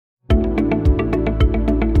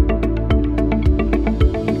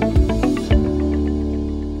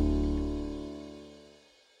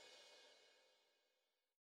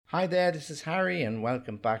Hi there, this is Harry, and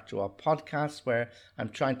welcome back to our podcast where I'm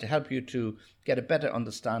trying to help you to get a better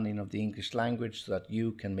understanding of the English language so that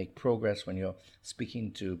you can make progress when you're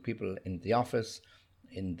speaking to people in the office,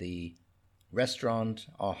 in the restaurant,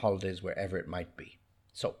 or holidays, wherever it might be.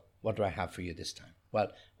 So, what do I have for you this time?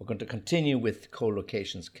 Well, we're going to continue with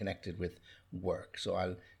co-locations connected with work. So,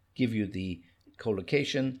 I'll give you the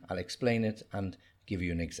co-location, I'll explain it, and give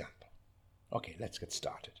you an example. Okay, let's get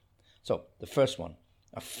started. So, the first one.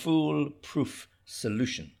 A foolproof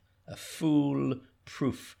solution. A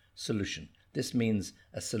foolproof solution. This means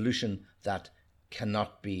a solution that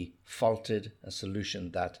cannot be faulted, a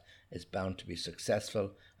solution that is bound to be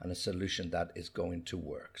successful, and a solution that is going to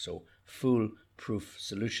work. So foolproof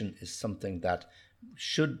solution is something that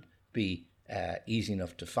should be easy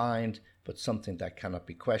enough to find, but something that cannot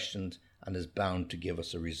be questioned and is bound to give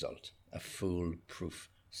us a result. A foolproof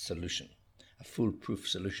solution. A foolproof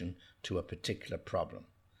solution to a particular problem.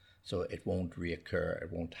 So it won't reoccur,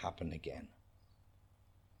 it won't happen again.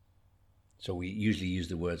 So we usually use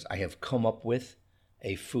the words, I have come up with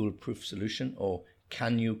a foolproof solution, or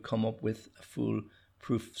can you come up with a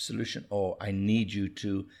foolproof solution, or I need you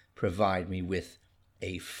to provide me with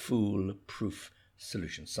a foolproof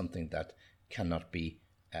solution, something that cannot be,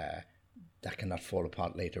 that cannot fall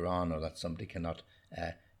apart later on, or that somebody cannot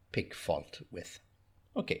pick fault with.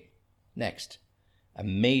 Okay. Next, a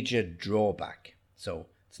major drawback. So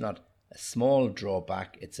it's not a small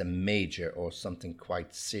drawback, it's a major or something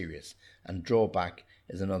quite serious. And drawback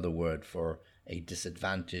is another word for a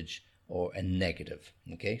disadvantage or a negative.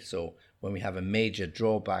 Okay, so when we have a major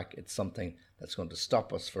drawback, it's something that's going to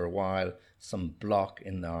stop us for a while, some block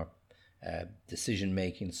in our decision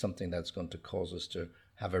making, something that's going to cause us to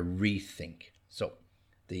have a rethink. So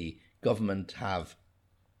the government have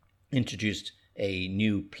introduced a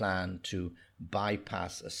new plan to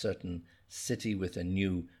bypass a certain city with a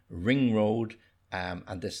new ring road,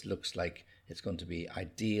 and this looks like it's going to be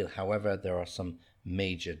ideal. However, there are some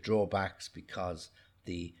major drawbacks because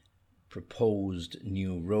the proposed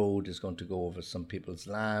new road is going to go over some people's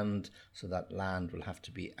land, so that land will have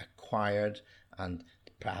to be acquired, and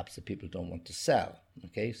perhaps the people don't want to sell.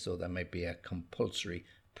 Okay, so there might be a compulsory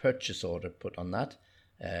purchase order put on that.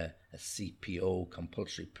 A CPO,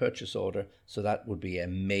 compulsory purchase order, so that would be a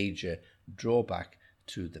major drawback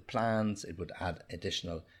to the plans. It would add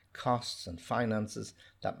additional costs and finances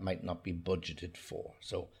that might not be budgeted for.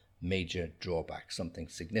 So major drawback, something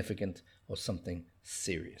significant or something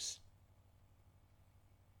serious.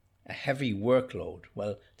 A heavy workload.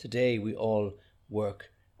 Well, today we all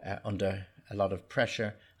work under a lot of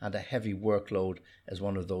pressure, and a heavy workload is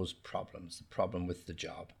one of those problems, the problem with the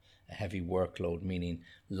job. A heavy workload meaning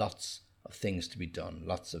lots of things to be done,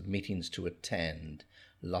 lots of meetings to attend,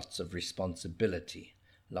 lots of responsibility,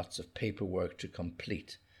 lots of paperwork to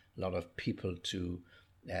complete, a lot of people to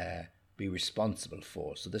be responsible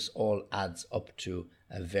for. So this all adds up to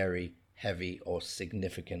a very heavy or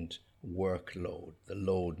significant workload. The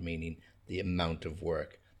load meaning the amount of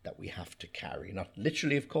work that we have to carry. Not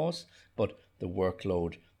literally, of course, but the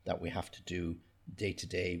workload that we have to do day to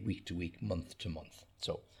day, week to week, month to month.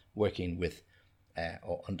 So working with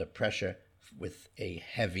or under pressure with a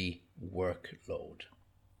heavy workload.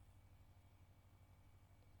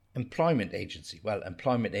 Employment agency. Well,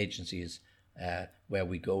 employment agency is where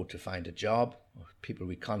we go to find a job, or people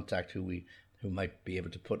we contact who might be able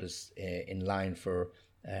to put us in line for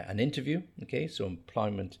an interview. Okay, so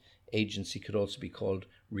employment agency could also be called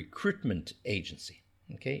recruitment agency.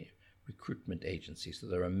 Okay, recruitment agency. So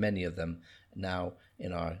there are many of them now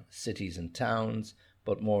in our cities and towns,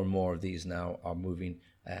 but more and more of these now are moving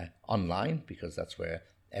online, because that's where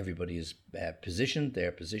everybody is positioned.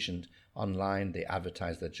 They're positioned online. They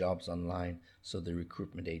advertise their jobs online. So the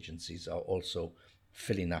recruitment agencies are also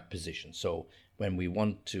filling that position. So when we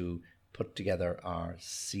want to put together our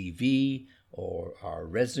CV or our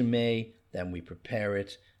resume, then we prepare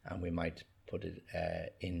it and we might put it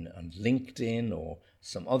in on LinkedIn or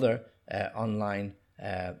some other online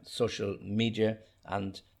social media,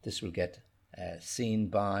 and this will get seen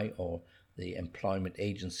by, or the employment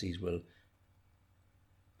agencies will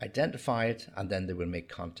identify it, and then they will make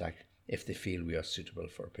contact if they feel we are suitable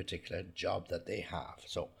for a particular job that they have.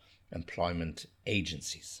 So employment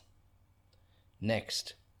agencies.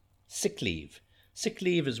 Next, sick leave. Sick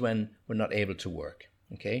leave is when we're not able to work.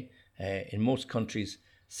 Okay, in most countries,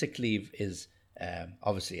 sick leave is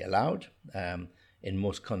obviously allowed. In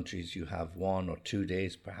most countries, you have 1 or 2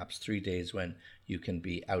 days, perhaps 3 days, when you can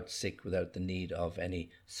be out sick without the need of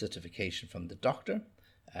any certification from the doctor.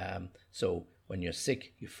 So when you're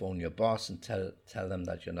sick, you phone your boss and tell them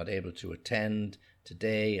that you're not able to attend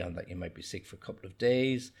today, and that you might be sick for a couple of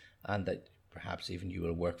days, and that perhaps even you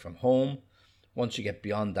will work from home. Once you get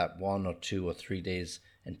beyond that 1 or 2 or 3 days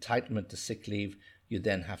entitlement to sick leave, you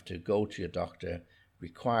then have to go to your doctor,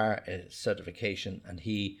 require a certification, and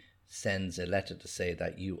he sends a letter to say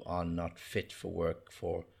that you are not fit for work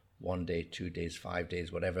for 1 day, 2 days, 5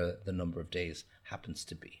 days, whatever the number of days happens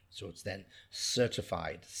to be. So it's then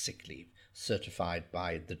certified sick leave, certified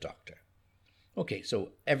by the doctor. Okay,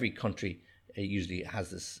 so every country usually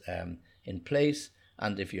has this in place,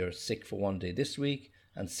 and if you're sick for 1 day this week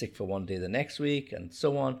and sick for 1 day the next week and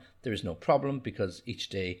so on, there is no problem, because each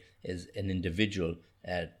day is an individual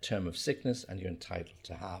term of sickness and you're entitled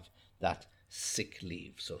to have that sick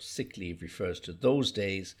leave. So sick leave refers to those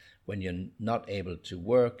days when you're not able to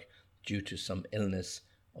work due to some illness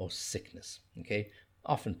or sickness. Okay,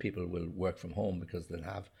 often people will work from home because they'll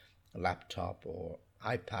have a laptop or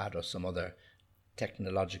iPad or some other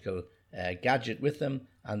technological gadget with them,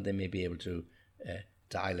 and they may be able to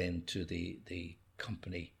dial into the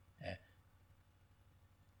company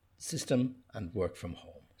system and work from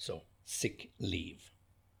home. So sick leave.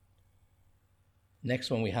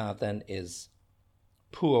 Next one we have then is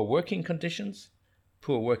poor working conditions.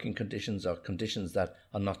 Poor working conditions are conditions that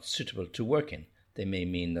are not suitable to work in. They may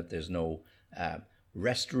mean that there's no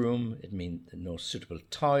restroom, it means no suitable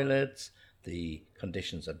toilets, the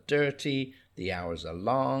conditions are dirty, the hours are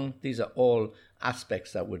long. These are all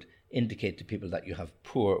aspects that would indicate to people that you have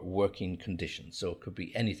poor working conditions. So it could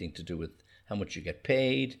be anything to do with how much you get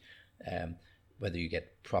paid, whether you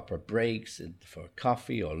get proper breaks for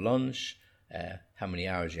coffee or lunch, how many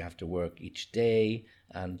hours you have to work each day,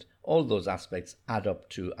 and all those aspects add up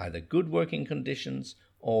to either good working conditions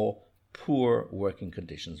or poor working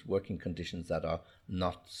conditions that are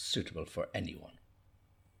not suitable for anyone.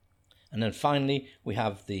 And then finally, we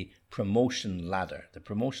have the promotion ladder. The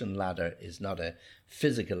promotion ladder is not a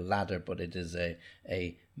physical ladder, but it is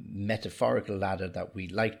a metaphorical ladder that we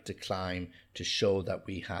like to climb to show that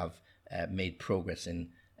we have made progress in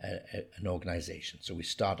an organization. So we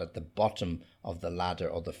start at the bottom of the ladder,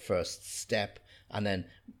 or the first step, and then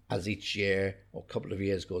as each year or couple of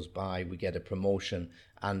years goes by, we get a promotion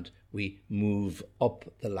and we move up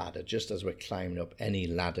the ladder, just as we're climbing up any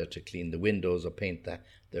ladder to clean the windows or paint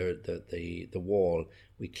the wall.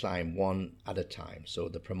 We climb one at a time. So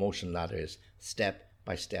the promotion ladder is step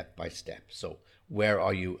by step by step. So where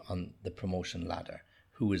are you on the promotion ladder?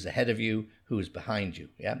 Who is ahead of you? Who is behind you?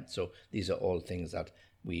 Yeah. So these are all things that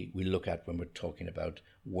we look at when we're talking about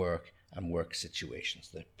work and work situations,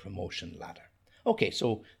 the promotion ladder. Okay,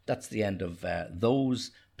 so that's the end of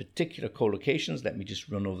those particular collocations. Let me just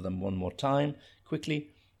run over them one more time quickly.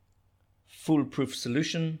 Foolproof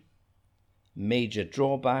solution, major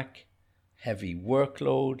drawback, heavy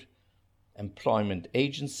workload, employment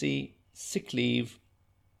agency, sick leave,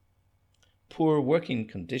 poor working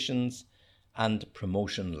conditions, and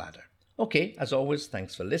promotion ladder. Okay, as always,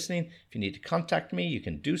 thanks for listening. If you need to contact me, you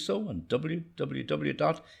can do so on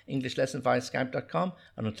www.englishlessonvia.skype.com.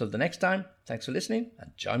 And until the next time, thanks for listening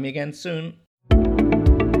and join me again soon.